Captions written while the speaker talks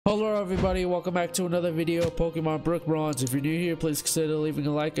Hello everybody, welcome back to another video of Pokemon Brook Bronze. If you're new here, please consider leaving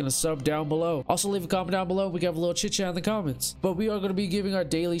a like and a sub down below. Also leave a comment down below, we can have a little chit chat in the comments. But we are going to be giving our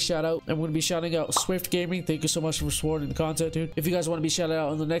daily shout out, and we're going to be shouting out Swift Gaming. Thank you so much for supporting the content, dude. If you guys want to be shouted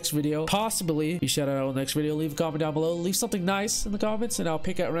out in the next video, possibly be shouted out in the next video, leave a comment down below. Leave something nice in the comments and I'll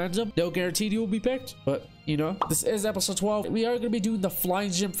pick at random. No guarantee you will be picked, but you know, this is episode 12. We are going to be doing the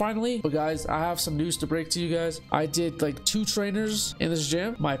flying gym finally. But guys, I have some news to break to you guys. I did like 2 trainers in this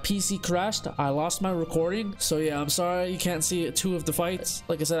gym. My PC crashed. I lost my recording. So yeah, I'm sorry you can't see 2 of the fights.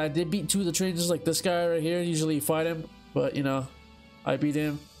 Like I said, I did beat 2 of the trainers, like this guy right here. Usually you fight him, but you know, I beat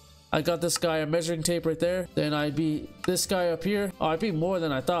him. I got this guy a measuring tape right there. Then I beat this guy up here. Oh, I beat more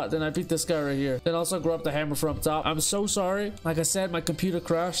than I thought. Then I beat this guy right here. Then also grabbed the hammer from top. I'm so sorry. Like I said, my computer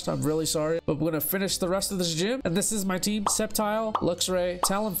crashed. I'm really sorry. But we're gonna finish the rest of this gym. And this is my team: 𝓞𝓽𝓱𝓮𝓵 𝓞𝓽𝓱𝓮𝓵,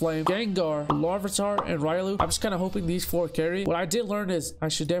 Talonflame, Gengar, Larvitar, and Railu. I'm just kind of hoping these 4 carry. What I did learn is I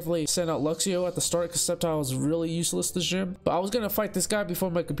should definitely send out Luxio at the start because 𝓞𝓽𝓱𝓮𝓵 was really useless this gym. But I was gonna fight this guy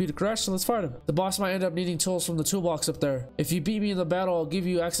before my computer crashed, so let's fight him. The boss might end up needing tools from the toolbox up there. If you beat me in the battle, I'll give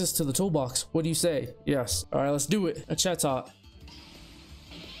you access to the toolbox. What do you say? Yes. All right, let's do it. A chat talk.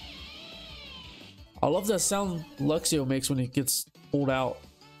 I love the sound Luxio makes when he gets pulled out.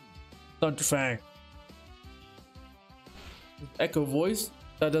 𝓞𝓽𝓱𝓮𝓵. Echo voice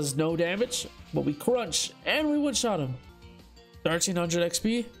that does no damage, but we crunch and we one-shot him. 1300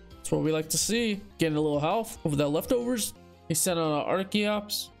 XP. That's what we like to see. Getting a little health over the leftovers. He sent on an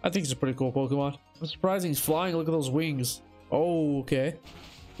Archeops. I think he's a pretty cool Pokemon. I'm surprised he's flying. Look at those wings. Oh, okay.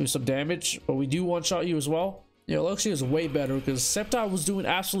 Do some damage, but we do one-shot you as well. Yeah, Luxio is way better because 𝓞𝓽𝓱𝓮 was doing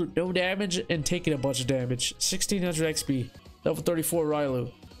absolute no damage and taking a bunch of damage. 1600 XP. Level 34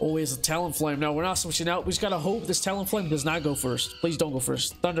 Railu. Always a Talonflame. Now we're not switching out. We just gotta hope this Talonflame does not go first. Please don't go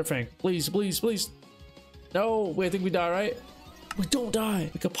first. Thunderfang. Please, please, please. No, wait, I think we die, right? We don't die.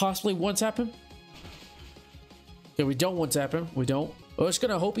 We could possibly one-tap him. Okay, we don't one-tap him. We don't. We're just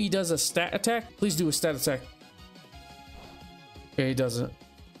gonna hope he does a stat attack. Please do a stat attack. Okay, he doesn't.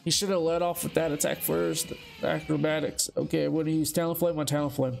 He should have led off with that attack first. Acrobatics. Okay, we're gonna use Talonflame on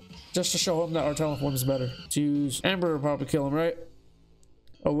Talonflame. Just to show him that our Talonflame is better. To use Ember will probably kill him, right?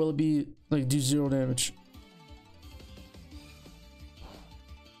 Or will it be like do 0 damage?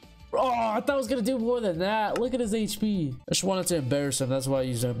 Oh, I thought it was gonna do more than that. Look at his HP. I just wanted to embarrass him. That's why I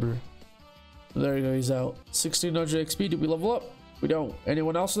used Ember. There you go, he's out. 1600 XP. Did we level up? We don't.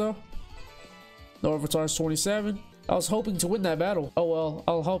 Anyone else though? No, Avatar's 27. I was hoping to win that battle. Oh well,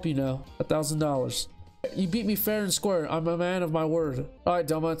 I'll help you now. $1,000. You beat me fair and square. I'm a man of my word. Alright,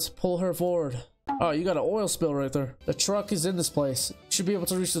 dumbass, pull her forward. Oh, you got an oil spill right there. The truck is in this place. You should be able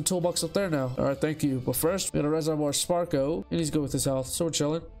to reach the toolbox up there now. Alright, thank you. But first, we got a Reservoir Sparko. He needs to go with his health, so we're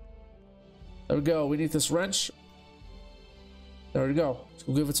chilling. There we go. We need this wrench. There we go. Let's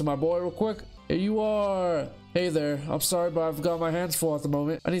go give it to my boy real quick. Here you are. Hey there. I'm sorry, but I've got my hands full at the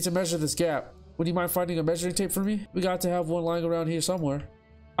moment. I need to measure this gap. Would you mind finding a measuring tape for me? We got to have one lying around here somewhere.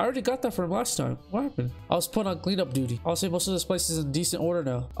 I already got that for him last time. What happened? I was put on cleanup duty. I'll say most of this place is in decent order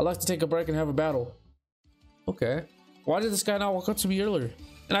now. I'd like to take a break and have a battle. Okay. Why did this guy not walk up to me earlier?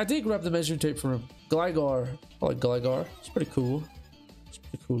 And I did grab the measuring tape for him. Gligar. I like Gligar. It's pretty cool. It's a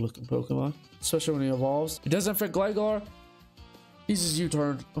pretty cool looking Pokemon. Especially when he evolves. It doesn't fit Gligar. He's his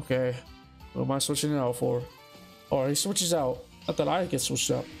U-turn. Okay. What am I switching it out for? Oh, he switches out. I thought I get switched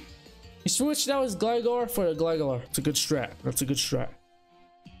out. He switched out his Gligar for a Gligar. It's a good strat. That's a good strat.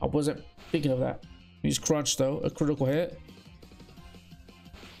 I wasn't thinking of that. He's crunch though. A critical hit.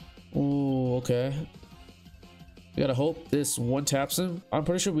 Ooh, okay. We gotta hope this one taps him. I'm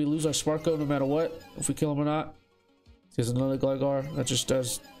pretty sure we lose our Sparko no matter what. If we kill him or not. There's another Gligar that just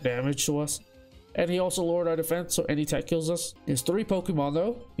does damage to us. And he also lowered our defense, so any attack kills us. There's 3 Pokemon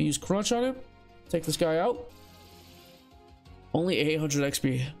though. We use crunch on him. Take this guy out. Only 800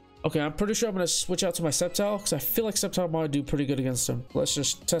 XP. Okay, I'm pretty sure I'm going to switch out to my 𝓞𝓽𝓱𝓮𝓵 because I feel like 𝓞𝓽𝓱 might do pretty good against him. Let's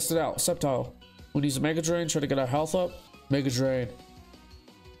just test it out. 𝓞𝓽𝓱𝓮𝓵. We need a Mega Drain. Try to get our health up. Mega Drain.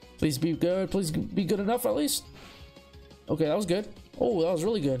 Please be good. Please be good enough at least. Okay, that was good. Oh, that was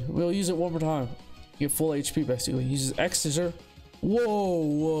really good. We'll use it one more time. Get full HP basically. Uses X scissor. Whoa,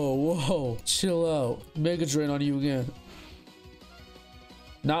 whoa, whoa. Chill out. Mega Drain on you again.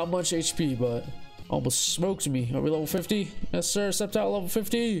 Not much HP, but... almost smoked me. Are we level 50? Yes, sir. 𝓞𝓽𝓱𝓮𝓵 level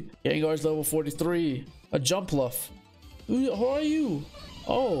 50. Gengar's level 43. A Jumpluff. Who are you?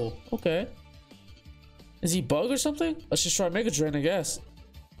 Oh, okay. Is he bug or something? Let's just try Mega Drain, I guess.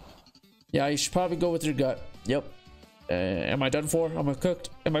 Yeah, you should probably go with your gut. Yep. Am I done for? Am I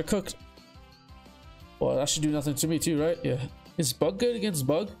cooked? Am I cooked? Well, that should do nothing to me too, right? Yeah. Is bug good against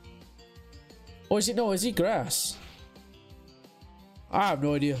bug? Or is he... no, is he grass? I have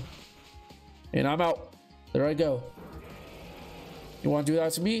no idea. And I'm out. There I go. You want to do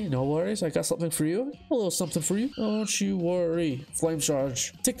that to me? No worries. I got something for you. A little something for you. Don't you worry. Flame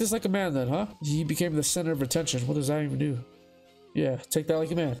charge. Take this like a man then, huh? He became the center of attention. What does that even do? Yeah, take that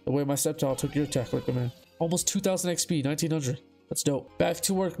like a man. The way my Sceptile took your attack like a man. Almost 2,000 XP, 1,900. That's dope. Back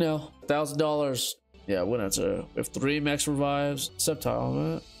to work now. $1,000. Yeah, we have 3 max revives. Sceptile,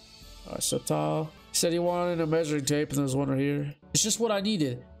 man. Alright, Sceptile. He said he wanted a measuring tape, and there's one right here. It's just what I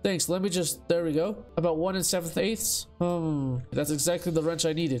needed. Thanks, let me just... There we go. About 1 7/8. That's exactly the wrench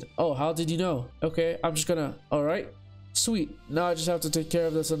I needed. Oh, how did you know? Okay, I'm just gonna... Alright. Sweet. Now I just have to take care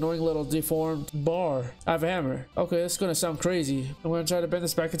of this annoying little deformed bar. I have a hammer. Okay, this is gonna sound crazy. I'm gonna try to bend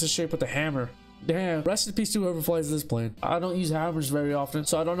this back into shape with a hammer. Damn. Rest in peace to whoever flies this plane. I don't use hammers very often,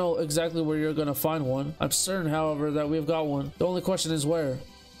 so I don't know exactly where you're gonna find one. I'm certain, however, that we've got one. The only question is where.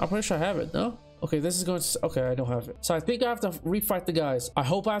 I'm pretty sure I have it, no? Okay, this is going to... Okay, I don't have it. So I think I have to refight the guys. I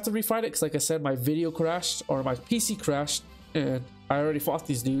hope I have to refight it, because like I said, my video crashed, or my PC crashed, and I already fought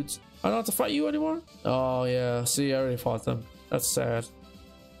these dudes. I don't have to fight you anymore? Oh, yeah. See, I already fought them. That's sad.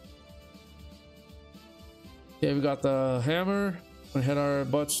 Yeah, we got the hammer. We're gonna head our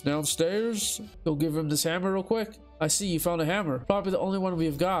butts downstairs. Go give him this hammer real quick. I see you found a hammer. Probably the only one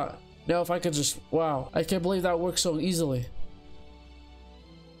we've got. Now, if I could just... Wow. I can't believe that works so easily.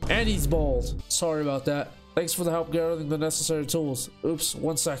 And he's bald. Sorry about that. Thanks for the help gathering the necessary tools. Oops,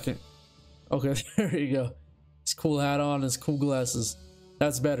 1 second. Okay, there you go. His cool hat on, his cool glasses.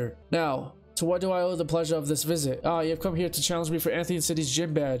 That's better. Now, to what do I owe the pleasure of this visit? Ah, you have come here to challenge me for Anthony City's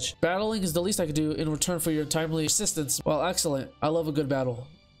gym badge. Battling is the least I could do in return for your timely assistance. Well, excellent. I love a good battle.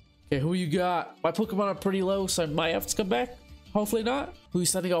 Okay, who you got? My Pokemon are pretty low, so I might have to come back. Hopefully not. Who are you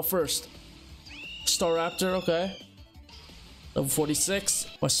sending out first? Staraptor, okay. Level 46.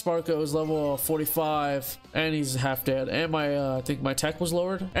 My Sparko is level 45. And he's half dead. And my, I think my attack was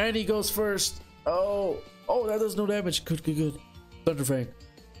lowered. And he goes first. Oh, that does no damage. Good. Thunderfang.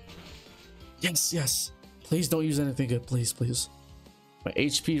 Yes. Please don't use anything good. Please. My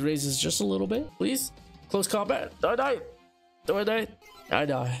HP raises just a little bit. Please. Close combat. Do I die? I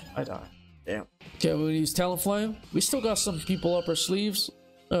die. Damn. Okay, we're gonna use Talonflame. We still got some people up our sleeves.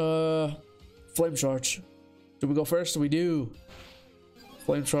 Flame Charge. Do we go first? We do.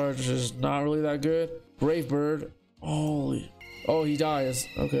 Flame Charge is not really that good. Brave Bird. Holy. Oh, he dies.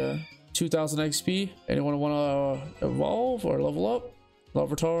 Okay. 2,000 XP. Anyone want to evolve or level up?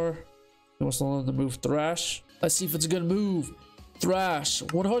 Larvitar. He wants to learn the move Thrash. Let's see if it's a good move. Thrash.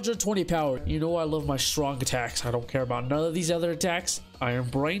 120 power. You know I love my strong attacks. I don't care about none of these other attacks. I am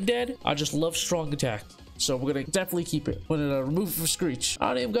brain dead. I just love strong attacks. So we're gonna definitely keep it. We're gonna remove it for Screech. I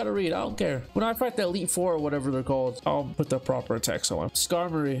don't even gotta read. I don't care. When I fight the Elite Four or whatever they're called, I'll put the proper attacks on him.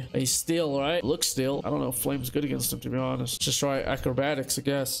 Skarmory. He's steel, right? Looks steel. I don't know if Flame's good against him, to be honest. Just try Acrobatics, I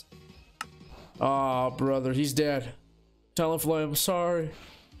guess. Ah, brother. He's dead. Talonflame. Sorry.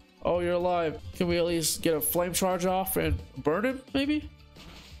 Oh, you're alive. Can we at least get a Flame Charge off and burn him, maybe?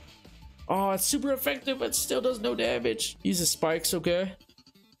 Oh, it's super effective, but still does no damage. Uses spikes, okay.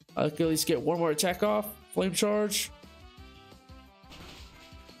 I can at least get one more attack off. Flame Charge.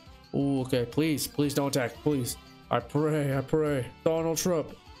 Oh, okay. Please don't attack. Please. I pray. Donald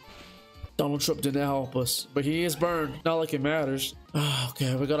Trump didn't help us, but he is burned. Not like it matters.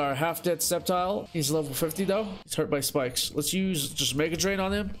 Okay, we got our half-dead Sceptile. He's level 50 though. He's hurt by spikes. Let's use just Mega Drain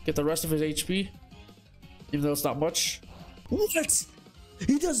on him. Get the rest of his HP. Even though it's not much. What?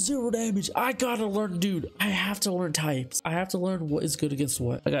 He does 0 damage. I gotta learn, dude. I have to learn types. I have to learn what is good against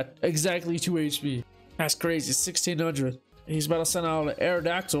what. I got exactly 2 HP. That's crazy. 1,600. He's about to send out an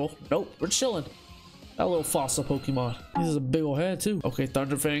Aerodactyl. Nope, we're chilling. That little fossil Pokemon. He has a big old head too. Okay,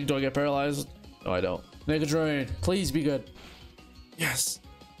 Thunderfang. Do I get paralyzed? No, I don't. Mega Drain. Please be good. Yes.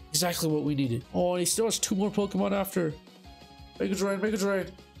 Exactly what we needed. Oh, and he still has 2 more Pokemon after. Mega Drain.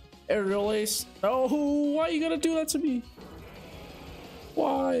 Aerial Ace. No, why you gotta do that to me?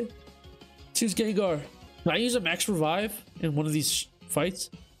 Why? Choose Gengar. Can I use a max revive in one of these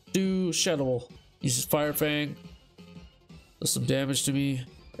fights? Do Shadow Ball. Uses Fire Fang. Does some damage to me.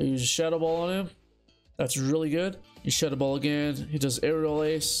 I use Shadow Ball on him. That's really good. Use Shadow Ball again. He does Aerial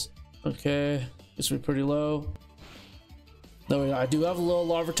Ace. Okay. Gets me pretty low. No, I do have a little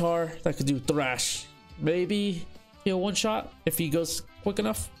Larvitar that could do Thrash. Maybe he'll one-shot if he goes quick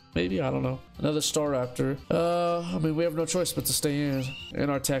enough. Maybe, I don't know. Another Staraptor. I mean, we have no choice but to stay in. And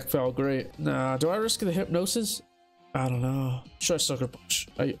our attack felt great. Nah, do I risk the Hypnosis? I don't know. Should I Sucker Punch?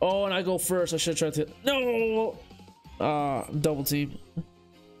 Oh, and I go first. I should try to... No! Double team.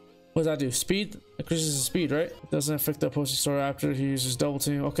 What does that do? Speed? Increases his speed, right? It doesn't affect the opposing Staraptor. He uses double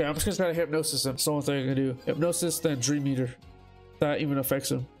team. Okay, I'm just gonna try to Hypnosis him. That's the only thing I can do. Hypnosis, then Dream Eater. that even affects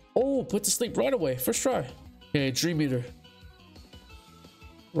him. Oh, put to sleep right away. First try. Okay, Dream Eater.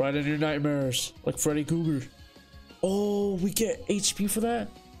 Right in your nightmares. Like Freddy Krueger. Oh, we get HP for that?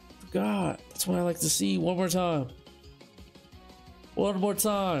 God, that's what I like to see. One more time. One more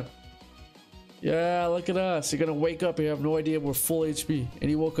time. Yeah, look at us. You're gonna wake up and you have no idea we're full HP. And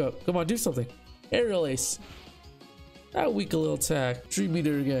he woke up. Come on, do something. Aerial Ace. That weak little attack. Dream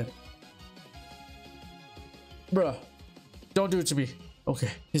Eater again. Bruh. Don't do it to me.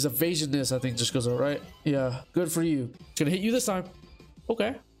 Okay. His evasionness, I think, just goes alright. Yeah. Good for you. It's gonna hit you this time.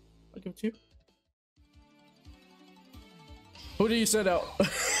 Okay. I'll give it to you. Who do you send out?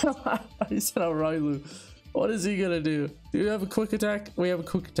 You sent out Rylu. What is he gonna do? Do you have a quick attack? We have a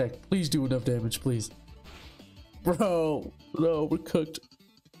quick attack. Please do enough damage, please. Bro. No, we're cooked.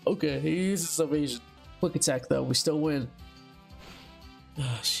 Okay, he uses evasion. Quick attack, though. We still win.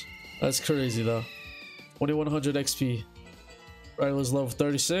 Gosh. That's crazy, though. 2100 XP. Rylu's level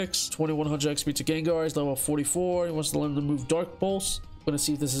 36. 2100 XP to Gengar. He's level 44. He wants to learn to move Dark Pulse. Gonna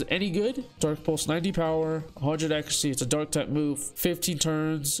see if this is any good. Dark Pulse, 90 power, 100 accuracy. It's a dark type move. 15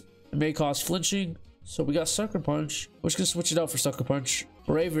 turns. It may cause flinching. So we got Sucker Punch. We're just gonna switch it out for Sucker Punch.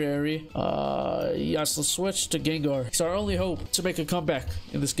 Braviary. Yes, let's switch to Gengar. It's our only hope to make a comeback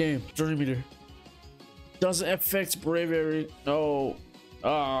in this game. Dream Eater. Doesn't affect Braviary. No.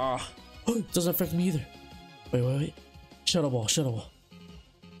 Doesn't affect me either. Wait. Shadow Ball.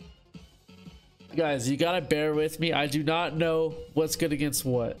 Guys, you gotta bear with me. I do not know what's good against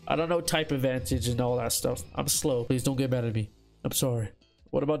what. I don't know type advantage and all that stuff. I'm slow. Please don't get mad at me. I'm sorry.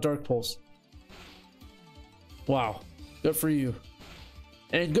 What about Dark Pulse? Wow. Good for you.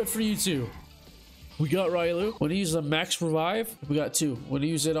 And good for you too. We got Rylu. When he uses a max revive, we got 2. When he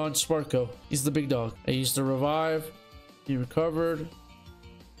use it on Sparko, he's the big dog. I used the revive. He recovered.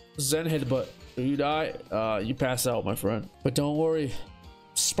 Zen Headbutt. You die, you pass out, my friend. But don't worry.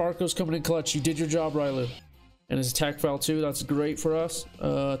 Sparko's coming in clutch. You did your job, Rylu. And his attack fell too. That's great for us.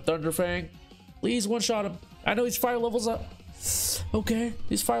 Thunderfang. Please one-shot him. I know he's 5 levels up. Okay.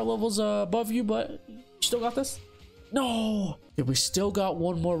 He's 5 levels above you, but you still got this? No. Okay, we still got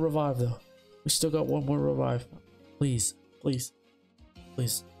one more revive, though. We still got one more revive. Please.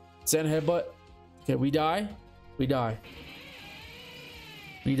 Zen Headbutt. Okay, we die.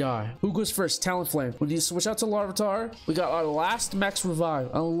 Who goes first? Talonflame. When you switch out to Larvitar, we got our last max revive.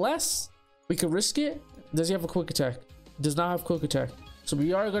 Unless we can risk it. Does he have a quick attack? He does not have quick attack. So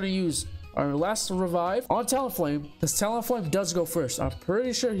we are going to use our last revive on Talonflame. Because Talonflame does go first. I'm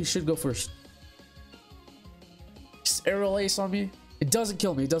pretty sure he should go first. Just Aerial Ace on me. It doesn't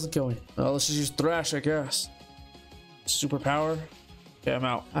kill me. Let's just use Thrash, I guess. Superpower. Okay, I'm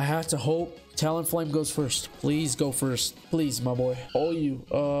out. I have to hope Talonflame goes first. Please go first. Please, my boy. Oh, you.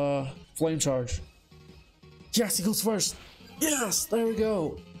 Flame Charge. Yes, he goes first. Yes, there we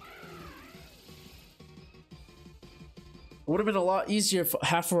go. It would have been a lot easier if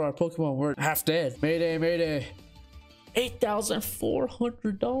half of our Pokemon were half dead. Mayday.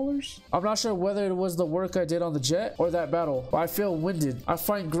 $8,400. I'm not sure whether it was the work I did on the jet or that battle, but I feel winded. I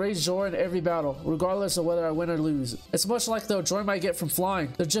find great joy in every battle, regardless of whether I win or lose. It's much like the joy I get from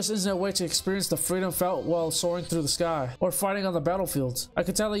flying. There just isn't a way to experience the freedom felt while soaring through the sky or fighting on the battlefield. I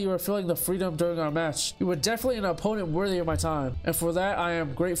could tell that you were feeling the freedom during our match. You were definitely an opponent worthy of my time, and for that I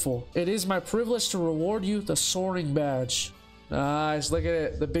am grateful. It is my privilege to reward you the soaring badge. Nice, look at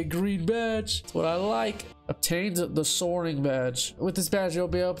it. The big green badge. That's what I like. Obtained the soaring badge. With this badge, you'll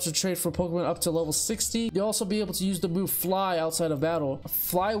be able to trade for Pokemon up to level 60. You'll also be able to use the move Fly outside of battle.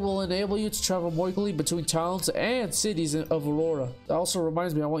 Fly will enable you to travel more quickly between towns and cities of Aurora. That also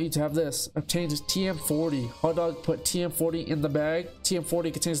reminds me, I want you to have this. Obtained TM40. Hotdog put TM40 in the bag.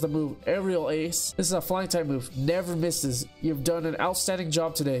 TM40 contains the move Aerial Ace. This is a flying type move. Never misses. You've done an outstanding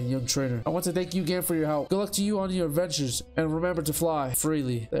job today, young trainer. I want to thank you again for your help. Good luck to you on your adventures, and remember to fly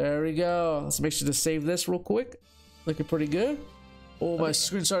freely. There we go. Let's make sure to save this real quick. Looking pretty good. Oh, my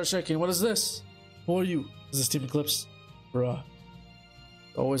screen started shaking. What is this? Who are you? Is this Team Eclipse? Bruh.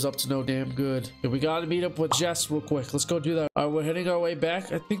 Always up to no damn good. Okay, we gotta meet up with Jess real quick. Let's go do that. Alright, we're heading our way back.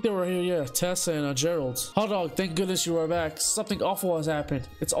 I think they were here, yeah. Tessa and Gerald. Hotdog, thank goodness you are back. Something awful has happened.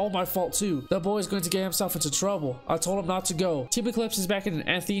 It's all my fault too. That boy is going to get himself into trouble. I told him not to go. Team Eclipse is back in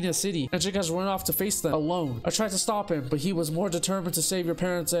Athena City, and Jake has run off to face them alone. I tried to stop him, but he was more determined to save your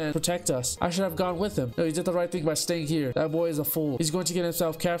parents and protect us. I should have gone with him. No, he did the right thing by staying here. That boy is a fool. He's going to get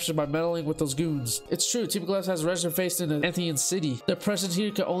himself captured by meddling with those goons. It's true, Team Eclipse has resident faced in Athena City. Their presence here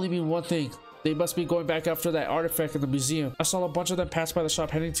can only mean one thing. They must be going back after that artifact in the museum. I saw a bunch of them pass by the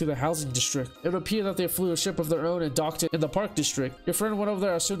shop heading to the housing district. It would appear that they flew a ship of their own and docked it in the park district. Your friend went over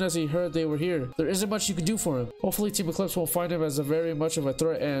there as soon as he heard they were here. There isn't much you can do for him. Hopefully Team Eclipse won't find him as a very much of a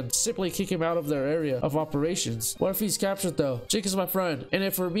threat and simply kick him out of their area of operations. What if he's captured though? Jake is my friend, and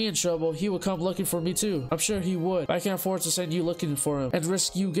if for me in trouble, he would come looking for me too. I'm sure he would, but I can't afford to send you looking for him and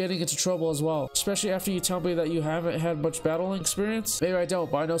risk you getting into trouble as well. Especially after you tell me that you haven't had much battling experience. Maybe I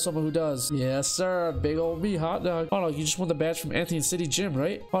don't, but I know someone who does. Yes sir, big old me, Hotdog. Hotdog, you just won the badge from Anthony City Gym,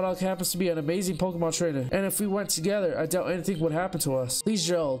 right? Hotdog happens to be an amazing Pokemon trainer, and if we went together, I doubt anything would happen to us. Please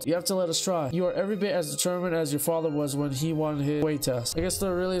Gerald, you have to let us try. You are every bit as determined as your father was when he won his weight test. I guess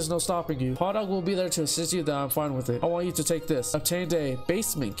there really is no stopping you. Hotdog will be there to assist you, then I'm fine with it. I want you to take this. Obtained a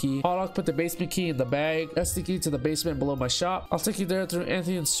basement key. Hotdog put the basement key in the bag. That's the key to the basement below my shop. I'll take you there through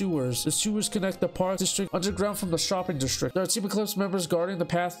Anthony sewers. The sewers connect the park district underground from the shopping district. There are Team Eclipse members guarding the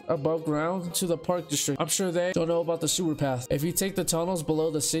path above ground to the park district. I'm sure they don't know about the sewer path. If you take the tunnels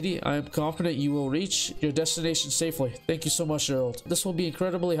below the city, I am confident you will reach your destination safely. Thank you so much, Gerald. This will be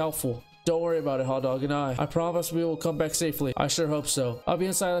incredibly helpful. Don't worry about it, Hotdog and I promise we will come back safely. I sure hope so. I'll be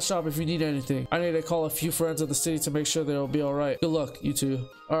inside the shop if you need anything. I need to call a few friends of the city to make sure they'll be alright. Good luck, you two.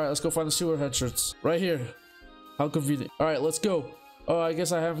 Alright, let's go find the sewer entrance. Right here. How convenient. Alright, let's go. Oh, I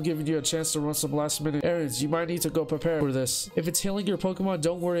guess I haven't given you a chance to run some last minute errands. You might need to go prepare for this. If it's healing your Pokemon,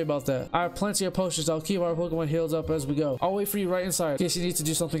 don't worry about that. I have plenty of potions. I'll keep our Pokemon healed up as we go. I'll wait for you right inside in case you need to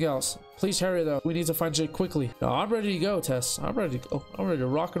do something else. Please hurry though. We need to find Jake quickly. No, I'm ready to go, Tess. I'm ready to go. I'm ready to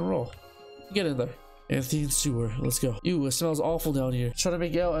rock and roll. Get in there. Anthony sewer. Let's go. Ew, it smells awful down here. Try to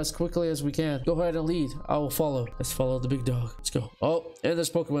make it out as quickly as we can. Go ahead and lead. I will follow. Let's follow the big dog. Let's go. Oh, and there's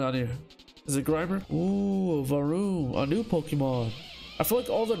Pokemon down here. Is it Grimer? Ooh, Varoom. A new Pokemon. I feel like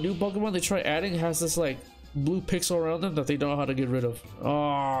all the new Pokemon they try adding has this like blue pixel around them that they don't know how to get rid of.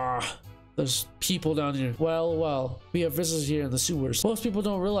 Ah. There's people down here. Well, we have visitors here in the sewers. Most people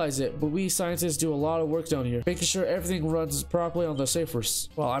don't realize it, but we scientists do a lot of work down here, making sure everything runs properly on the safers.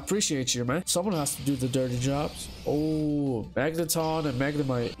 Well, I appreciate you, man. Someone has to do the dirty jobs. Oh, Magneton and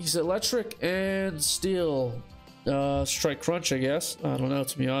Magnemite. He's electric and steel. Strike Crunch, I guess. I don't know,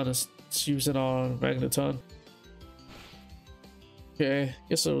 to be honest. Let's use it on Magneton. Okay,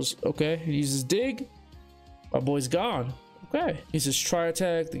 guess it was okay. He uses Dig. My boy's gone. Okay, he says try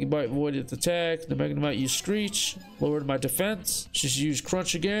attack, the Bite avoided the attack, the Magnemite used Screech, lowered my defense, just use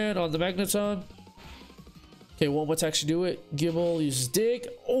Crunch again on the Magneton. Okay, one more attack should do it. Gible uses Dig.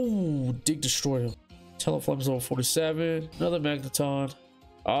 Oh, Dig destroyed him. Teleflame's level 47, another Magneton.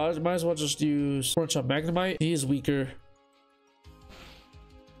 Might as well just use Crunch on Magnemite. He is weaker.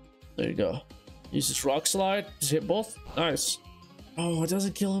 There you go. Uses Rock Slide, just hit both. Nice. Oh, it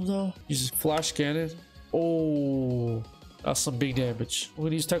doesn't kill him though. Uses Flash Cannon. Oh. That's some big damage. We're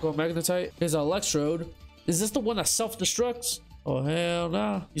gonna use Tackle Magnetite. Here's an Electrode. Is this the one that self-destructs? Oh hell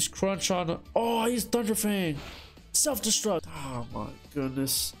nah. Use Crunch on. Oh, he's Thunderfang. Self-destruct. Oh my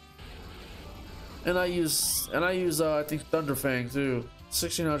goodness. And I use I think Thunderfang too.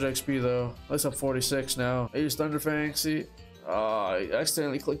 1600 XP though. At least I'm 46 now. I use Thunderfang. See. I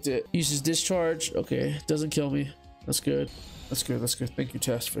accidentally clicked it. Uses Discharge. Okay, doesn't kill me. That's good. That's good. That's good. Thank you,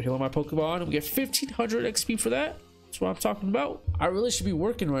 Tess, for healing my Pokemon. We get 1500 XP for that. That's what I'm talking about. I really should be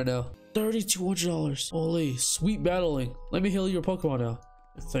working right now. $3,200. Holy, sweet battling. Let me heal your Pokemon now.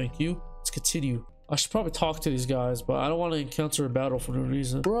 Thank you. Let's continue. I should probably talk to these guys, but I don't want to encounter a battle for no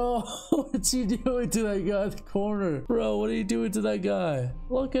reason. Bro, what's he doing to that guy at the corner? Bro, what are you doing to that guy?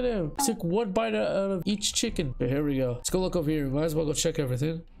 Look at him. He took one bite out of each chicken. Okay, here we go. Let's go look over here. Might as well go check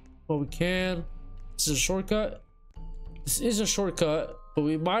everything. Well, we can. This is a shortcut. This is a shortcut, but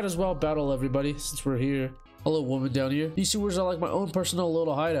we might as well battle everybody since we're here. Hello, woman down here. These sewers are like my own personal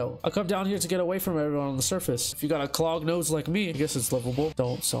little hideout. I come down here to get away from everyone on the surface. If you got a clogged nose like me, I guess it's livable.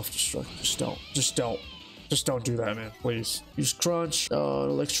 Don't self-destruct. Just don't. Just don't. Just don't do that, man. Please. Use Crunch.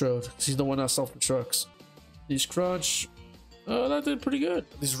 Electrode. He's the one that self-destructs. Use Crunch. Oh, that did pretty good.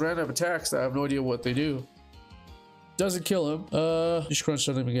 These random attacks that I have no idea what they do. Doesn't kill him. Use Crunch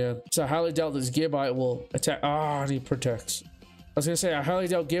on him again. So I highly doubt this Gabite will attack. Ah, and he protects. I was gonna say, I highly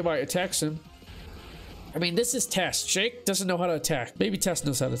doubt Gabite attacks him. I mean, this is Tess. Jake doesn't know how to attack. Maybe Tess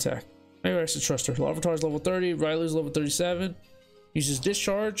knows how to attack. Maybe I should trust her. Larvitar's level 30. Riley's level 37. Uses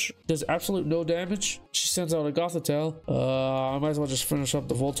Discharge. Does absolute no damage. She sends out a Gothitelle. I might as well just finish up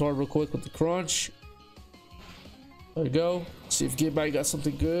the Voltorb real quick with the Crunch. There we go. See if Gabite got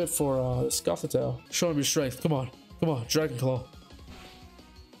something good for this Gothitelle. Show him your strength. Come on. Come on. Dragon Claw.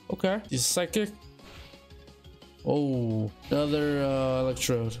 Okay. He's Psychic. Oh, another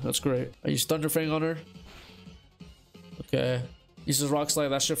Electrode. That's great. I use Thunderfang on her. Okay. Uses Rock Slide.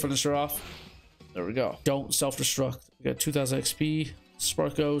 That should finish her off. There we go. Don't self-destruct. We got 2000 XP.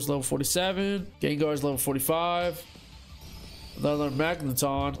 Sparko's level 47. Gengar's level 45. Another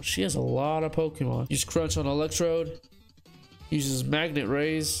Magneton. She has a lot of Pokemon. Use Crunch on Electrode. Uses Magnet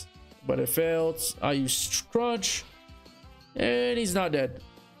Rays, but it failed. I use Crunch. And he's not dead.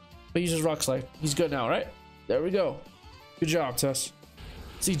 But he uses Rock Slide. He's good now, right? There we go. Good job, Tess.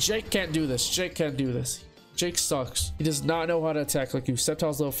 See, Jake can't do this. Jake can't do this. Jake sucks. He does not know how to attack like you.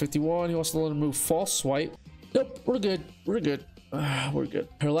 Sceptile's level 51. He wants to let him move False Swipe. Nope, we're good. We're good. We're good.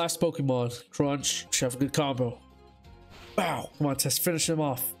 Her last Pokemon, Crunch. She have a good combo. Wow. Come on, Tess. Finish him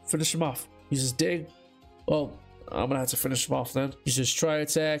off. Finish him off. Uses Dig. Well, I'm gonna have to finish him off then. Uses Try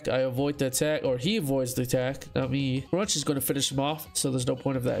Attack. I avoid the attack, or he avoids the attack, not me. Crunch is gonna finish him off, so there's no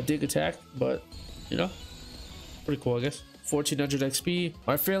point of that Dig attack, but you know, pretty cool, I guess. 1400 XP.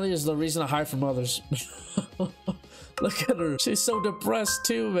 My family is the reason I hide from others. Look at her. She's so depressed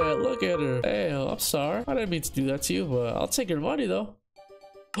too, man. Look at her. Hey, I'm sorry. I didn't mean to do that to you, but I'll take your money though.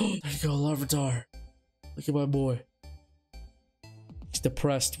 There you go, Larvitar. Look at my boy. He's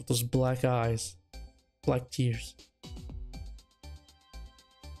depressed with those black eyes. Black tears.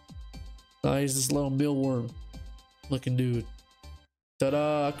 Now he's this little mealworm looking dude.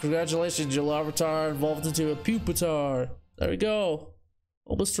 Ta-da! Congratulations, your Larvitar evolved into a Pupitar. There we go.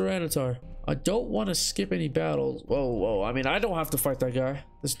 Almost Tyranitar. I don't want to skip any battles. Whoa, whoa. I mean, I don't have to fight that guy.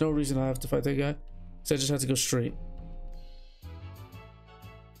 There's no reason I have to fight that guy. So I just have to go straight.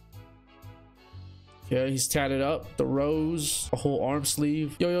 Yeah, he's tatted up. The rose, a whole arm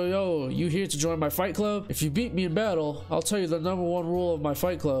sleeve. Yo, yo, yo, you here to join my fight club? If you beat me in battle, I'll tell you the #1 rule of my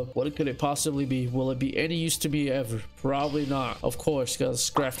fight club. What could it possibly be? Will it be any use to me ever? Probably not. Of course, because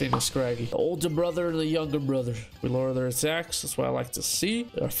Scrafty and Scraggy. The older brother and the younger brother. We lower their attacks. That's what I like to see.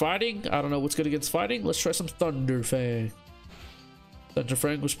 They're fighting. I don't know what's good against fighting. Let's try some Thunder Fang. Thunder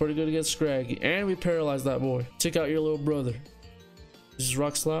Fang was pretty good against Scraggy. And we paralyzed that boy. Take out your little brother. This is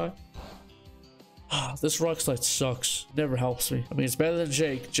Rock Slide. This Rock Slide sucks. Never helps me. I mean, it's better than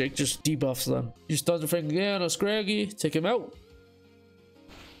Jake. Jake just debuffs them. Use Thunder Fang again on Scraggy. Take him out.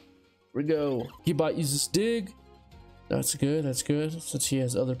 Here we go. Heatbot uses Dig. That's good. That's good. Since he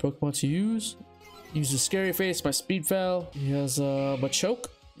has other Pokemon to use. Uses Scary Face, my Speed Foul. He has Machoke.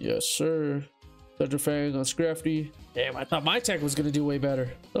 Yes, sir. Thunder Fang on Scrafty. Damn, I thought my attack was going to do way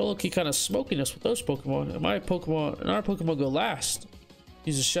better. They're looking kind of smoking us with those Pokemon. And our Pokemon go last.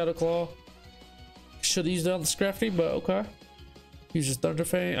 Uses Shadow Claw. Should have used it on the Scrafty, but okay. Uses Thunder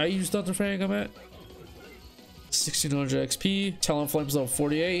Fang. I use Thunder Fang, I'm at 1600 XP. Talonflame's level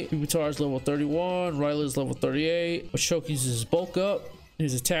 48. Pupitar's level 31. Riley's level 38. Machoke uses Bulk Up.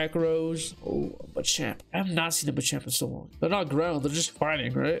 His attack rose. Oh, Machamp. I have not seen a Machamp in so long. They're not ground, they're just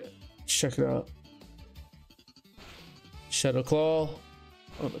fighting, right? Let's check it out. Shadow Claw.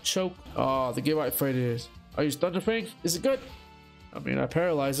 Oh, Machoke. Oh, the Giveaway fight is. I use Thunder Fang. Is it good? I mean, I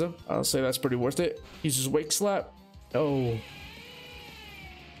paralyze him. I'll say that's pretty worth it. Uses Wake Slap. Oh.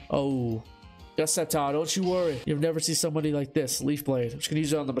 Oh. Got Sceptile, don't you worry. You've never seen somebody like this. Leaf Blade. I'm just gonna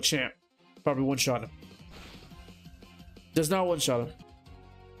use it on the Machamp. Probably one-shot him. Does not one-shot him.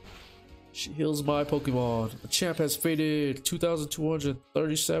 She heals my Pokemon. Machamp has faded.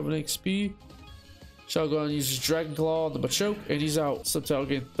 2237 XP. Shogun uses Dragon Claw on the Machoke, and he's out. Sceptile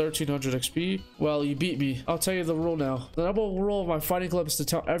gained 1300 XP. Well, you beat me. I'll tell you the rule now. The #1 rule of my fighting club is to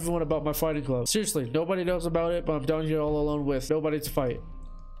tell everyone about my fighting club. Seriously, nobody knows about it, but I'm down here all alone with nobody to fight.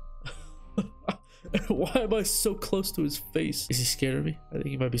 Why am I so close to his face? Is he scared of me? I think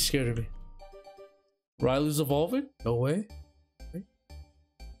he might be scared of me. Riley's evolving? No way.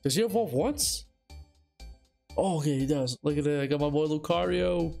 Does he evolve once? Oh, okay, he does. Look at that. I got my boy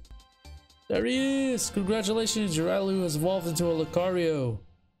Lucario. There he is! Congratulations, your Riley has evolved into a Lucario.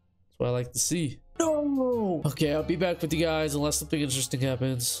 That's what I like to see. No! Okay, I'll be back with you guys unless something interesting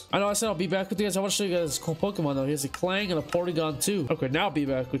happens. I know I said I'll be back with you guys. I want to show you guys this cool Pokemon though. He has a Clang and a Porygon too. Okay, now I'll be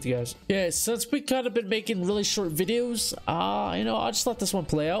back with you guys. Yeah, since we kind of been making really short videos, you know, I'll just let this one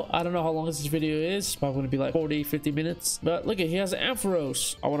play out. I don't know how long this video is. It's probably going to be like 40, 50 minutes. But look at, he has an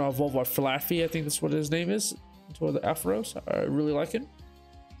Ampharos. I want to evolve our Flaffy. I think that's what his name is. Into the Ampharos. I really like him.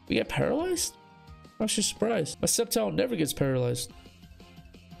 We get paralyzed? I'm actually surprised. My Sceptile never gets paralyzed.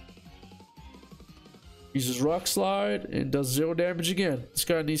 Uses Rock Slide and does 0 damage again. This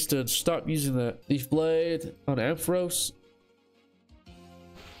guy needs to stop using that. Leaf Blade on Ampharos.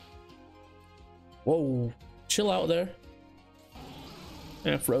 Whoa. Chill out there.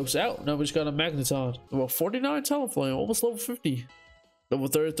 Ampharos out. Now we just got a Magneton. Well, 49 Talonflame. Almost level 50. Level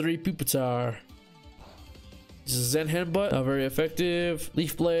 33 Pupitar. This is Zen Headbutt, not very effective.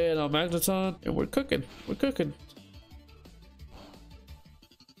 Leaf Blade on Magneton, and we're cooking. We're cooking.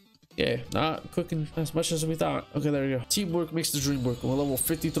 Yeah, not cooking as much as we thought. Okay, there we go. Teamwork makes the dream work. We're level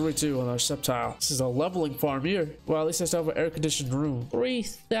 53 on our septile. This is a leveling farm here. Well, at least I still have an air-conditioned room.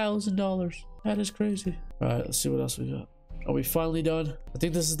 $3,000. That is crazy. All right, let's see what else we got. Are we finally done? I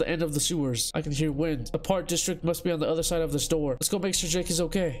think this is the end of the sewers. I can hear wind. The park district must be on the other side of this door. Let's go make sure Jake is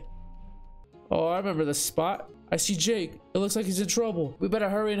okay. Oh, I remember this spot. I see Jake. It looks like he's in trouble. We better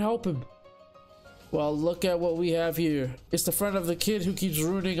hurry and help him. Well, look at what we have here. It's the friend of the kid who keeps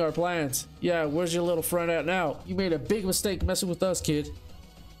ruining our plans. Yeah, where's your little friend at now? You made a big mistake messing with us, kid.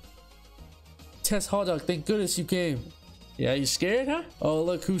 Tess Hotdog, thank goodness you came. Yeah, you scared, huh? Oh,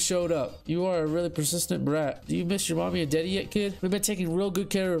 look who showed up. You are a really persistent brat. Do you miss your mommy and daddy yet, kid? We've been taking real good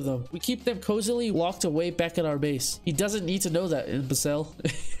care of them. We keep them cozily locked away back at our base. He doesn't need to know that, imbecile.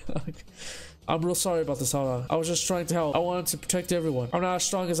 I'm real sorry about this, Hotdog. I was just trying to help. I wanted to protect everyone. I'm not as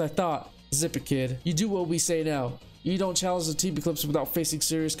strong as I thought. Zip it, kid. You do what we say now. You don't challenge the team eclipse without facing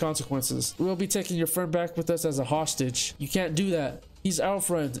serious consequences. We'll be taking your friend back with us as a hostage. You can't do that. He's our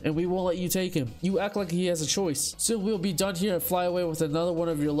friend, and we won't let you take him. You act like he has a choice. Soon we'll be done here and fly away with another one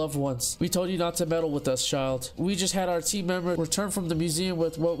of your loved ones. We told you not to meddle with us, child. We just had our team member return from the museum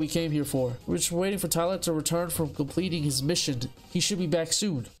with what we came here for. We're just waiting for Tyler to return from completing his mission. He should be back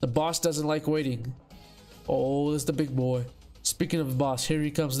soon. The boss doesn't like waiting. Oh, this is the big boy. Speaking of the boss, here he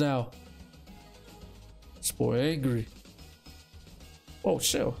comes now. This boy angry. Oh,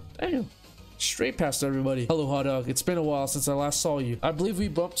 chill. Damn. Straight past everybody. Hello, Hotdog. It's been a while since I last saw you. I believe we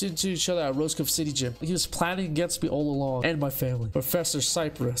bumped into each other at Rose Cove City Gym. He was planning against me all along. And my family. Professor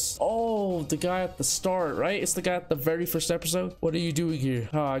Cypress. Oh, the guy at the start, right? It's the guy at the very first episode. What are you doing here?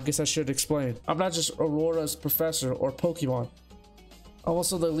 I guess I should explain. I'm not just Aurora's professor or Pokemon. I'm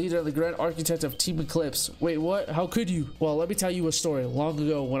also the leader and the grand architect of Team Eclipse. Wait, what? How could you? Well, let me tell you a story. Long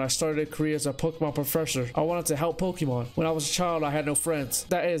ago, when I started a career as a Pokemon professor, I wanted to help Pokemon. When I was a child, I had no friends.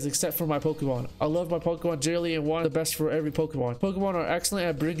 That is, except for my Pokemon. I love my Pokemon dearly and want the best for every Pokemon. Pokemon are excellent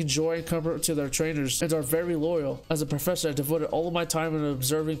at bringing joy and comfort to their trainers and are very loyal. As a professor, I devoted all of my time in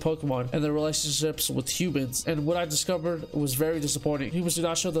observing Pokemon and their relationships with humans. And what I discovered was very disappointing. Humans do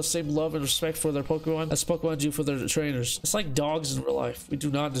not show the same love and respect for their Pokemon as Pokemon do for their trainers. It's like dogs in real life. We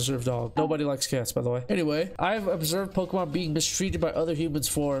do not deserve dogs. Nobody likes cats, by the way. Anyway, I have observed Pokemon being mistreated by other humans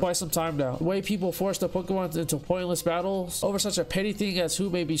for quite some time now. The way people force their Pokemon into pointless battles over such a petty thing as who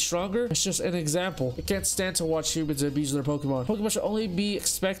may be stronger, it's just an example. I can't stand to watch humans abuse their Pokemon. Pokemon should only be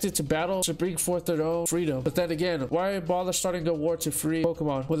expected to battle to bring forth their own freedom. But then again, why bother starting a war to free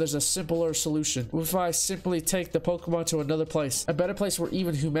Pokemon when there's a simpler solution? What if I simply take the Pokemon to another place? A better place where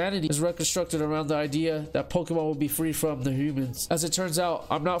even humanity is reconstructed around the idea that Pokemon will be free from the humans. As it turns out,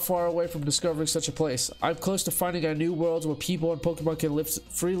 I'm not far away from discovering such a place. I'm close to finding a new world where people and Pokemon can live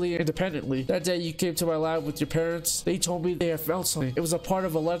freely and independently. That day you came to my lab with your parents, they told me they had found something. It was a part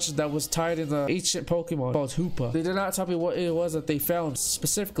of a legend that was tied in the ancient Pokemon called Hoopa. They did not tell me what it was that they found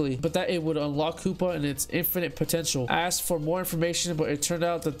specifically, but that it would unlock Hoopa and its infinite potential. I asked for more information, but it turned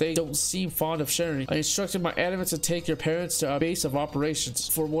out that they don't seem fond of sharing. I instructed my admin to take your parents to a base of operations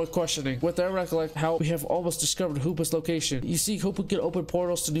for more questioning. With their recollect how we have almost discovered Hoopa's location. You see, Hoopa can open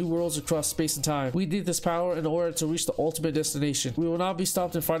portals to new worlds across space and time. We need this power in order to reach the ultimate destination. We will not be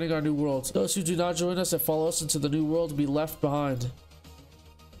stopped in finding our new world. Those who do not join us and follow us into the new world will be left behind.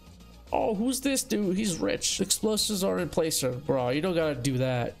 Oh, who's this dude? He's rich. The explosives are in place, sir. Bro, you don't gotta do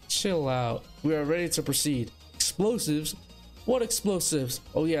that. Chill out. We are ready to proceed. Explosives? What explosives?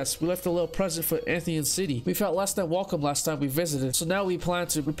 Oh yes, we left a little present for 𝓞𝓽𝓱𝓮𝓻 City. We felt less than welcome last time we visited, so now we plan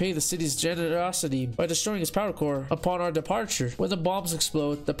to repay the city's generosity by destroying its power core upon our departure. When the bombs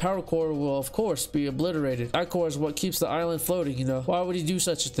explode, the power core will of course be obliterated. That core is what keeps the island floating, you know. Why would he do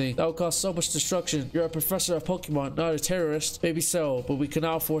such a thing? That would cause so much destruction. You're a professor of Pokemon, not a terrorist. Maybe so, but we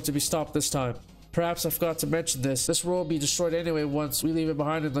cannot afford to be stopped this time. Perhaps I forgot to mention this. This world will be destroyed anyway once we leave it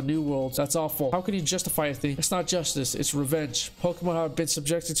behind in the new world. That's awful. How can you justify a thing? It's not justice, it's revenge. Pokemon have been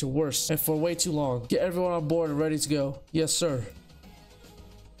subjected to worse, and for way too long. Get everyone on board and ready to go. Yes, sir.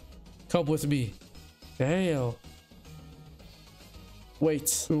 Come with me. Damn.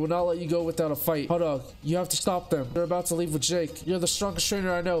 Wait, we will not let you go without a fight. Hotdog, you have to stop them. They're about to leave with Jake. You're the strongest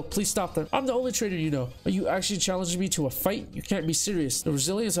trainer I know. Please stop them. I'm the only trainer you know. Are you actually challenging me to a fight? You can't be serious. The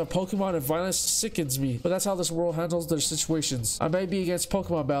resilience of Pokemon and violence sickens me. But that's how this world handles their situations. I may be against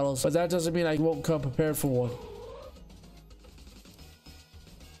Pokemon battles, but that doesn't mean I won't come prepared for one.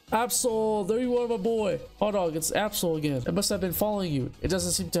 Absol, there you are, my boy. Hotdog, it's Absol again. It must have been following you. It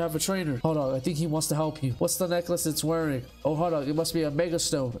doesn't seem to have a trainer. Hotdog, I think he wants to help you. What's the necklace it's wearing? Oh, Hotdog, it must be a Mega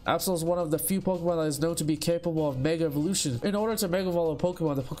Stone. Absol is one of the few Pokemon that is known to be capable of Mega Evolution. In order to Mega Evolve a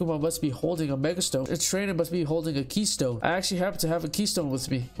Pokemon, the Pokemon must be holding a Mega Stone. Its trainer must be holding a Keystone. I actually happen to have a Keystone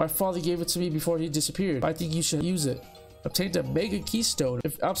with me. My father gave it to me before he disappeared. I think you should use it. Obtained a Mega Keystone.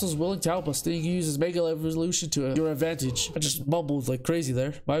 If Absol's willing to help us, then you can use his Mega Evolution to your advantage. I just mumbled like crazy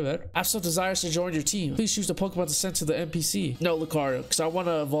there. My bad. Absol desires to join your team. Please choose the Pokemon to send to the NPC. No, Lucario, because I want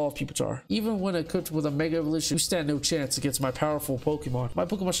to evolve Pupitar. Even when equipped with a Mega Evolution, you stand no chance against my powerful Pokemon. My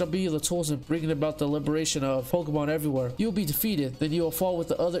Pokemon shall be the tools in bringing about the liberation of Pokemon everywhere. You will be defeated, then you will fall with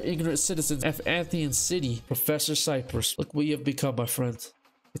the other ignorant citizens of Anthean City. Professor Cypress, look what you have become, my friend.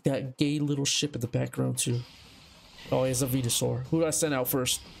 With that gay little ship in the background too. Oh, he has a Venusaur. Who do I send out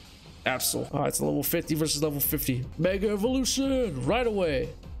first? Absol. Oh, it's level 50 versus level 50. Mega Evolution! Right away.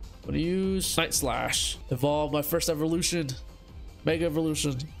 I'm gonna use Night Slash. Evolve my first evolution. Mega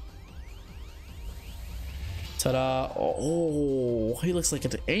Evolution. Ta-da. Oh, he looks like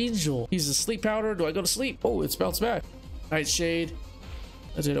an angel. He's a sleep powder. Do I go to sleep? Oh, it's bounced back. Nightshade.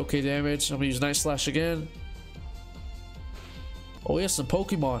 I did okay damage. I'm gonna use Night Slash again. Oh, he has some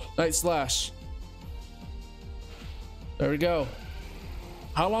Pokemon. Night Slash. There we go.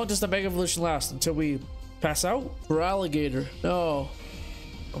 How long does the Mega Evolution last? Until we pass out? For Alligator. No.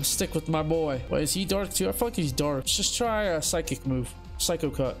 I'll stick with my boy. Wait, is he dark too? I feel like he's dark. Let's just try a Psychic move.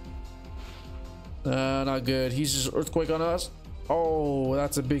 Psycho Cut. Not good. He's just Earthquake on us. Oh,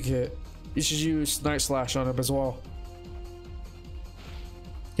 that's a big hit. You should use Night Slash on him as well.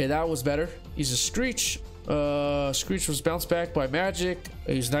 Okay, that was better. He's a Screech. Screech was bounced back by magic.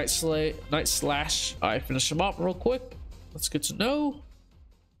 I use Night Slash. I finish him up real quick. That's good to know.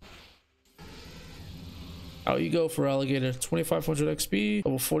 Out you go for Alligator. 2500 XP.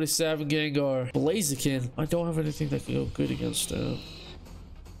 Level 47 Gengar. Blaziken. I don't have anything that can go good against him.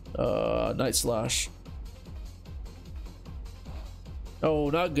 Night Slash. Oh,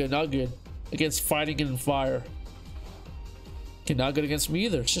 not good, not good. Against fighting and fire. Okay, not good against me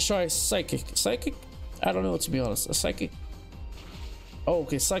either. Let's just try Psychic. Psychic? I don't know, to be honest. A Psychic. Oh,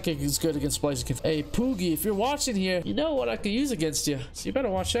 okay. Psychic is good against Blaziken. Hey, Poogie, if you're watching here, you know what I can use against you. So you better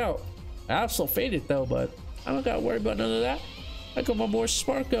watch out. I absolutely faded though, but I don't gotta worry about none of that. I got my boy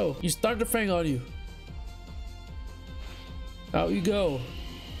Sparko. Use Thunderfang on you. Out you go.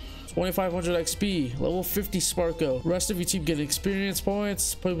 2500 XP. Level 50 Sparko. Rest of your team getting experience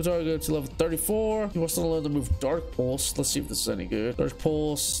points. Pupitar go to level 34. He wants to learn the move Dark Pulse. Let's see if this is any good. Dark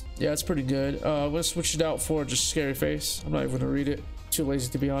Pulse. Yeah, it's pretty good. I'm gonna switch it out for just Scary Face. I'm not even gonna read it. Too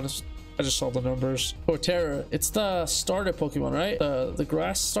lazy to be honest. I just saw the numbers. Torterra. It's the starter Pokemon, right? The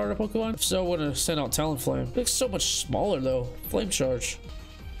grass starter Pokemon. If so, I'm gonna send out Talonflame. It looks so much smaller though. Flame Charge.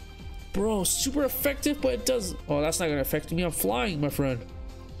 Bro, super effective, but it does. Oh, that's not gonna affect me. I'm flying, my friend.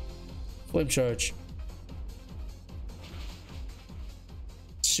 Flame Charge.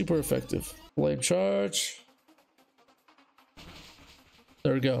 Super effective. Flame Charge.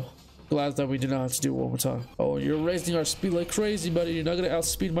 There we go. Glad that we did not have to do it one more time. Oh, you're raising our speed like crazy, buddy. You're not gonna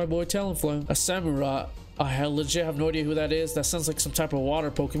outspeed my boy Talonflame. A Samurai. I legit have no idea who that is. That sounds like some type of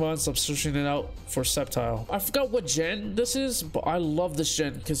water Pokemon, so I'm searching it out for Sceptile. I forgot what gen this is, but I love this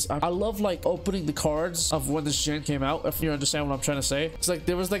gen because I love like opening the cards of when this gen came out, if you understand what I'm trying to say. It's like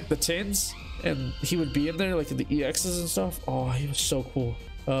there was like the tins and he would be in there like in the EXs and stuff. Oh, he was so cool.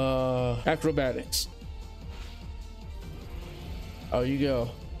 Acrobatics. Oh, you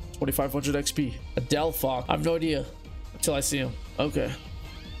go. 2500 XP. A Delphox. I have no idea until I see him. Okay.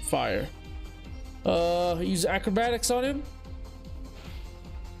 Fire. Use acrobatics on him.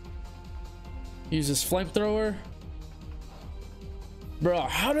 Use his flamethrower. Bro,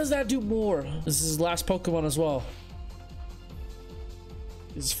 how does that do more? This is his last Pokemon as well.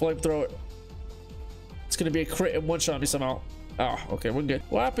 His flamethrower. It's gonna be a crit and one-shot me somehow. Ah, okay, we're good.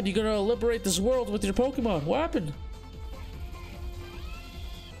 What happened? You're gonna liberate this world with your Pokemon. What happened?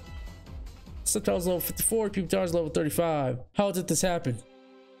 Sceptile's level 54, Pupitar's level 35. How did this happen?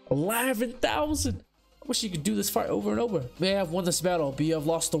 11,000. I wish you could do this fight over and over. May have won this battle, but you have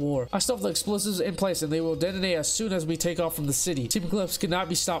lost the war. I still have the explosives in place and they will detonate as soon as we take off from the city. Team Eclipse cannot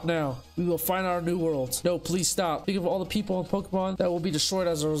be stopped now. We will find our new worlds. No, please stop. Think of all the people and Pokemon that will be destroyed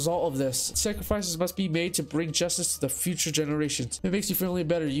as a result of this. Sacrifices must be made to bring justice to the future generations. If it makes you feel any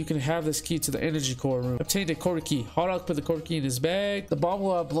better, you can have this key to the energy core room. Obtained a quarter key. Hotdog put the quarter key in his bag. The bomb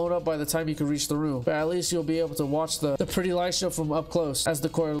will have blown up by the time you can reach the room, but at least you'll be able to watch the pretty light show from up close as the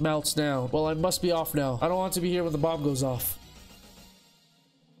core melts down. Well, I must be off now. I don't want to be here when the bomb goes off.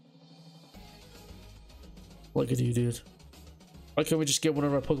 Look at you, dude. Why can't we just get one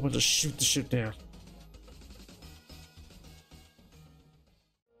of our Pokemon to shoot the shit down?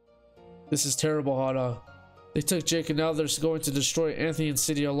 This is terrible, Hotdog. They took Jake and now they're going to destroy Anian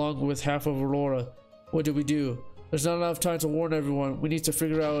City along with half of Aurora. What do we do? There's not enough time to warn everyone. We need to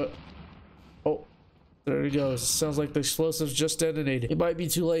figure out... Oh, there he goes. Sounds like the explosives just detonated. It might be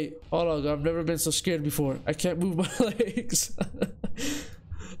too late. Hotdog, I've never been so scared before. I can't move my legs.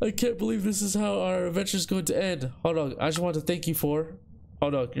 I can't believe this is how our adventure is going to end. Hotdog, I just want to thank you for...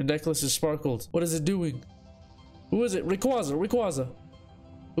 Hotdog, your necklace is sparkled. What is it doing? Who is it? Rayquaza.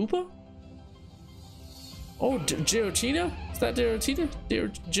 Hoopa? Oh, Giratina? Is that Giratina?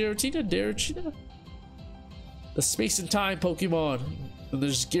 Giratina? The space and time Pokemon. And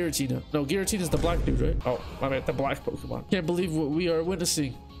there's Giratina. No, Giratina's the black dude, right? Oh, my bad, the black Pokemon. Can't believe what we are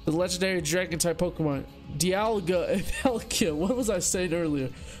witnessing. The legendary dragon type Pokemon, Dialga and Palkia. What was I saying earlier?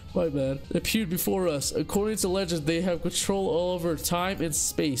 My bad. Appeared before us. According to legend, they have control all over time and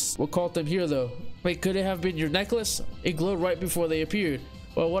space. What caught them here, though? Wait, could it have been your necklace? It glowed right before they appeared.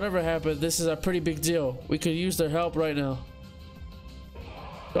 Well, whatever happened, this is a pretty big deal. We could use their help right now.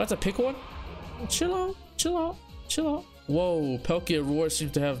 Do I have to pick one? Chill out. Whoa, Palkia Roar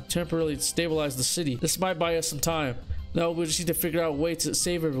seems to have temporarily stabilized the city. This might buy us some time. Now we just need to figure out a way to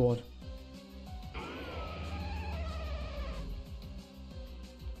save everyone.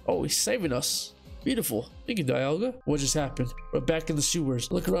 Oh, he's saving us. Beautiful. Thank you, Dialga. What just happened? We're back in the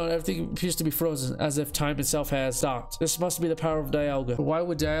sewers. Look around, everything appears to be frozen, as if time itself has stopped. This must be the power of Dialga. But why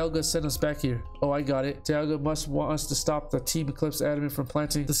would Dialga send us back here? Oh, I got it. Dialga must want us to stop the Team Eclipse admin from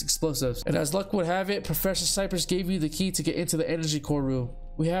planting this explosives. And as luck would have it, Professor Cypress gave you the key to get into the energy core room.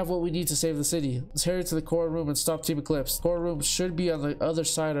 We have what we need to save the city. Let's hurry to the core room and stop Team Eclipse. The core room should be on the other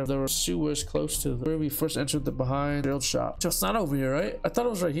side of the sewers, close to where we first entered the behind build shop. So it's not over here, right? I thought it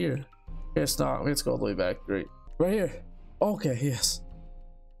was right here. It's not. Let's go all the way back. Great. Right here. Okay, yes.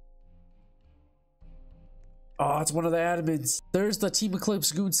 Oh, it's one of the admins. There's the Team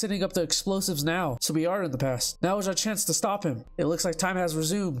Eclipse goon setting up the explosives now. So we are in the past. Now is our chance to stop him. It looks like time has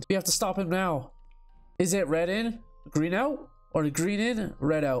resumed. We have to stop him now. Is it red in, green out? Or green in,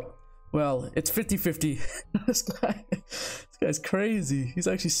 red out? Well, it's 50-50. This guy's crazy. He's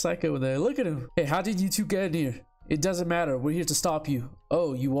actually psycho in there. Look at him. Hey, how did you two get in here? It doesn't matter. We're here to stop you.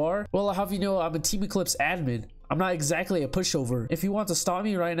 Oh, you are? Well, I'll have you know I'm a Team Eclipse admin. I'm not exactly a pushover. If you want to stop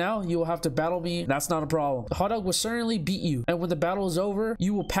me right now, you will have to battle me. That's not a problem. The Hotdog will certainly beat you. And when the battle is over,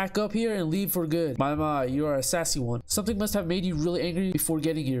 you will pack up here and leave for good. My, you are a sassy one. Something must have made you really angry before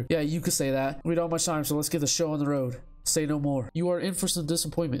getting here. Yeah, you could say that. We don't have much time, so let's get the show on the road. Say no more. You are in for some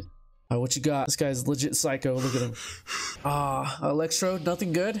disappointment. All right, what you got? This guy's legit psycho. Look at him. Electrode,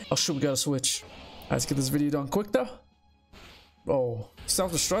 nothing good? Oh, shoot, we gotta switch. Let's get this video done quick, though. Oh,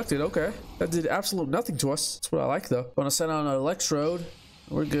 self-destructed. Okay, that did absolute nothing to us. That's what I like, though. Gonna send on an electrode.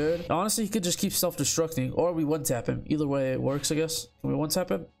 We're good. Honestly, he could just keep self-destructing, or we one-tap him. Either way, it works, I guess. Can we one-tap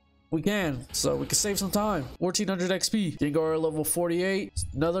him? We can, so we can save some time. 1400 XP. Gengar level 48.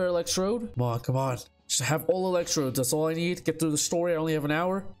 Another electrode. Come on. Just have all electrodes. That's all I need. Get through the story. I only have an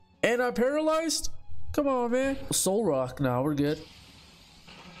hour. And I'm paralyzed? Come on, man. Soul Rock. Nah, we're good.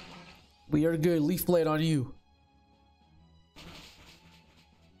 We are good. Leaf Blade on you.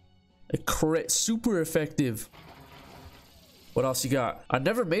 A crit. Super effective. What else you got? I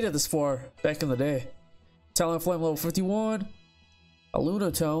never made it this far back in the day. Talonflame level 51. A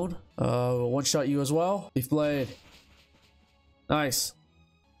Lunatone. One shot you as well. Leaf Blade. Nice.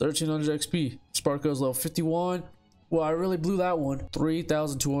 1300 XP. Sparko's level 51. Well, I really blew that one.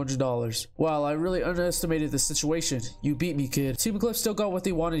 $3,200. Wow, I really underestimated the situation. You beat me, kid. Team Eclipse still got what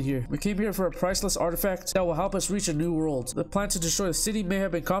they wanted here. We came here for a priceless artifact that will help us reach a new world. The plan to destroy the city may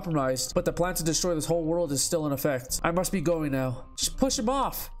have been compromised, but the plan to destroy this whole world is still in effect. I must be going now. Just push him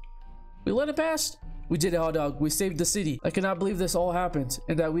off. We let it pass? We did it, Hotdog. We saved the city. I cannot believe this all happened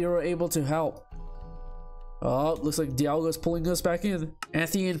and that we were able to help. Oh, looks like Dialga's pulling us back in.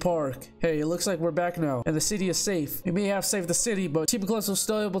 Anian Park. Hey, it looks like we're back now, and the city is safe. We may have saved the city, but Team Eclipse was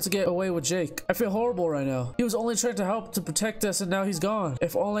still able to get away with Jake. I feel horrible right now. He was only trying to help to protect us, and now he's gone.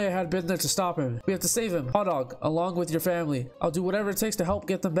 If only I had been there to stop him. We have to save him. Hotdog, along with your family. I'll do whatever it takes to help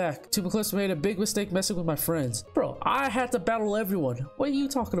get them back. Team Eclipse made a big mistake messing with my friends. Bro, I had to battle everyone. What are you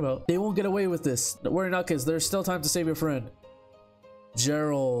talking about? They won't get away with this. Don't worry not, kids. There's still time to save your friend.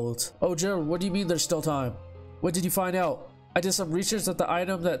 Gerald. Oh, Gerald, what do you mean there's still time? What did you find out? I did some research that the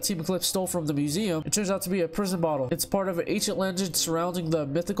item that Team Eclipse stole from the museum. It turns out to be a prison bottle. It's part of an ancient legend surrounding the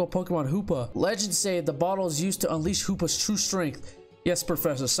mythical Pokemon Hoopa. Legends say the bottle is used to unleash Hoopa's true strength. Yes,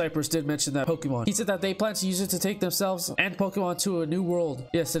 Professor. Cypress did mention that Pokemon. He said that they plan to use it to take themselves and Pokemon to a new world.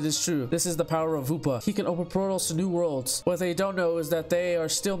 Yes, it is true. This is the power of Hoopa. He can open portals to new worlds. What they don't know is that they are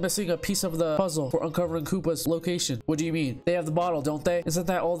still missing a piece of the puzzle for uncovering Hoopa's location. What do you mean? They have the bottle, don't they? Isn't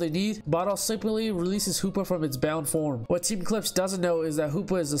that all they need? Bottle simply releases Hoopa from its bound form. What Team Eclipse doesn't know is that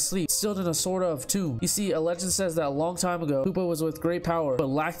Hoopa is asleep, still in a sort of tomb. You see, a legend says that a long time ago, Hoopa was with great power, but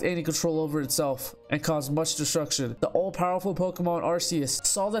lacked any control over itself and caused much destruction. The all-powerful Pokemon Arceus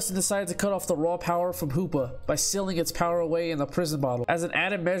saw this and decided to cut off the raw power from Hoopa by sealing its power away in the prison bottle. As an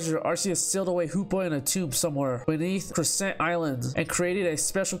added measure, Arceus sealed away Hoopa in a tomb somewhere beneath 𝓞𝓽𝓱𝓮𝓻 Island and created a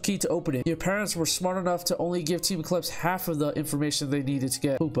special key to open it. Your parents were smart enough to only give Team Eclipse half of the information they needed to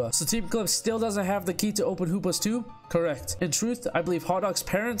get Hoopa. So Team Eclipse still doesn't have the key to open Hoopa's tomb? Correct. In truth, I believe Hotdog's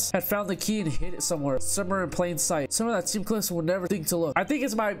parents had found the key and hid it somewhere in plain sight. Somewhere that Team Eclipse would never think to look. I think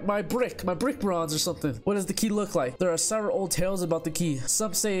it's my brick bronze or something. What does the key look like? There are several old tales about the key.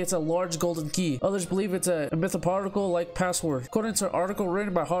 Some say it's a large golden key. Others believe it's a mythological-like password. According to an article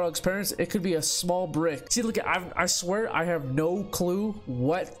written by Hotdog's parents, it could be a small brick. See, look, I swear I have no clue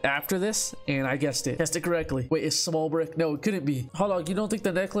what after this, and I guessed it. Guessed it correctly. Wait, it's small brick? No, it couldn't be. Hotdog, you don't think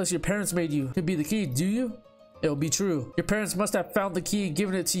the necklace your parents made you could be the key, do you? It'll be true. Your parents must have found the key and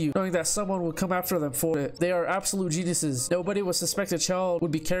given it to you, knowing that someone would come after them for it. They are absolute geniuses. Nobody would suspect a child would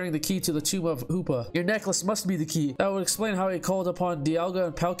be carrying the key to the tomb of Hoopa. Your necklace must be the key. That would explain how it called upon Dialga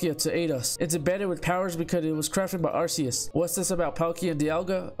and Palkia to aid us. It's embedded with powers because it was crafted by Arceus. What's this about Palkia and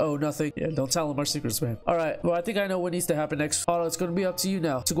Dialga? Oh, nothing. Yeah, don't tell them our secrets, man. Alright, well, I think I know what needs to happen next. Otto, it's going to be up to you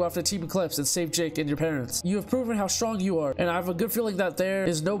now to go after Team Eclipse and save Jake and your parents. You have proven how strong you are, and I have a good feeling that there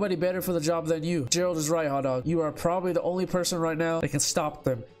is nobody better for the job than you. Gerald is right, Hotdog. You are probably the only person right now that can stop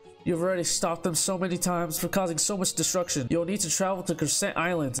them. You've already stopped them so many times for causing so much destruction. You'll need to travel to 𝓞𝓽𝓱𝓮𝓻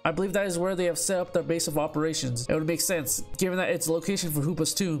Island. I believe that is where they have set up their base of operations. It would make sense, given that it's location for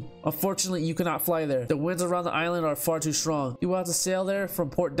Hoopa's tomb. Unfortunately, you cannot fly there. The winds around the island are far too strong. You will have to sail there from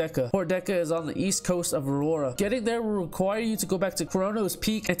Port Deca. Port Deca is on the east coast of Aurora. Getting there will require you to go back to Chronos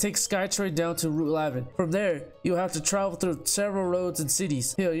Peak and take SkyTrain down to Route 11. From there, you'll have to travel through several roads and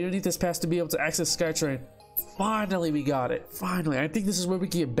cities. Here, you need this pass to be able to access SkyTrain. Finally, we got it. Finally. I think this is where we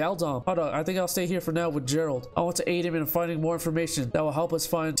can get Beldom. Hold on. I think I'll stay here for now with Gerald. I want to aid him in finding more information that will help us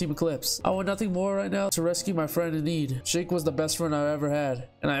find Team Eclipse. I want nothing more right now to rescue my friend in need. Jake was the best friend I've ever had,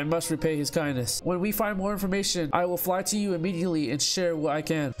 and I must repay his kindness. When we find more information, I will fly to you immediately and share what I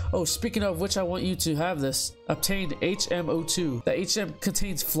can. Oh, speaking of which, I want you to have this. Obtain HMO2. The HM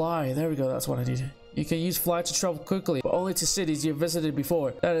contains fly. There we go. That's what I needed. You can use fly to travel quickly, but only to cities you've visited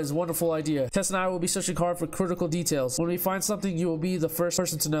before. That is a wonderful idea. Tess and I will be searching hard for critical details. When we find something, you will be the first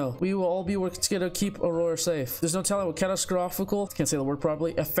person to know. We will all be working together to keep Aurora safe. There's no telling what catastrophical, can't say the word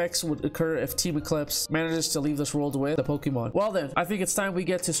properly, effects would occur if Team Eclipse manages to leave this world with the Pokemon. Well then, I think it's time we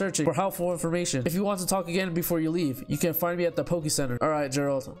get to searching for helpful information. If you want to talk again before you leave, you can find me at the Poke Center. Alright,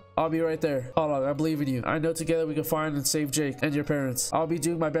 Gerald. I'll be right there. Hold on, I believe in you. I know together we can find and save Jake and your parents. I'll be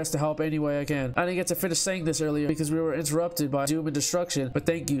doing my best to help any way I can. I didn't get to finish saying this earlier because we were interrupted by doom and destruction, but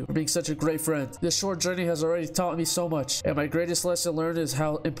thank you for being such a great friend. This short journey has already taught me so much, and my greatest lesson learned is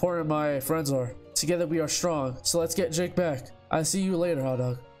how important my friends are. Together we are strong, so let's get Jake back. I'll see you later,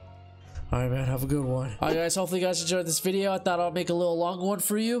 Hotdog. Alright, man, have a good one. Alright, guys, hopefully you guys enjoyed this video. I thought I'll make a little longer one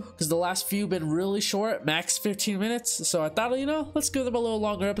for you because the last few been really short, max 15 minutes. So I thought, you know, let's give them a little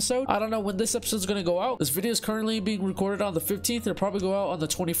longer episode. I don't know when this episode's gonna go out. This video is currently being recorded on the 15th. It'll probably go out on the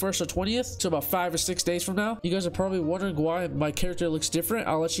 21st or 20th, so about 5 or 6 days from now. You guys are probably wondering why my character looks different.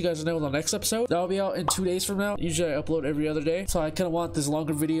 I'll let you guys know in the next episode. That'll be out in 2 days from now. Usually I upload every other day, so I kind of want this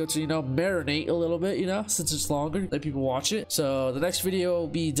longer video to, you know, marinate a little bit, you know, since it's longer, let people watch it. So the next video will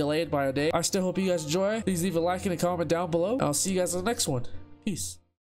be delayed by a day. I still hope you guys enjoy. Please leave a like and a comment down below. I'll see you guys in the next one. Peace.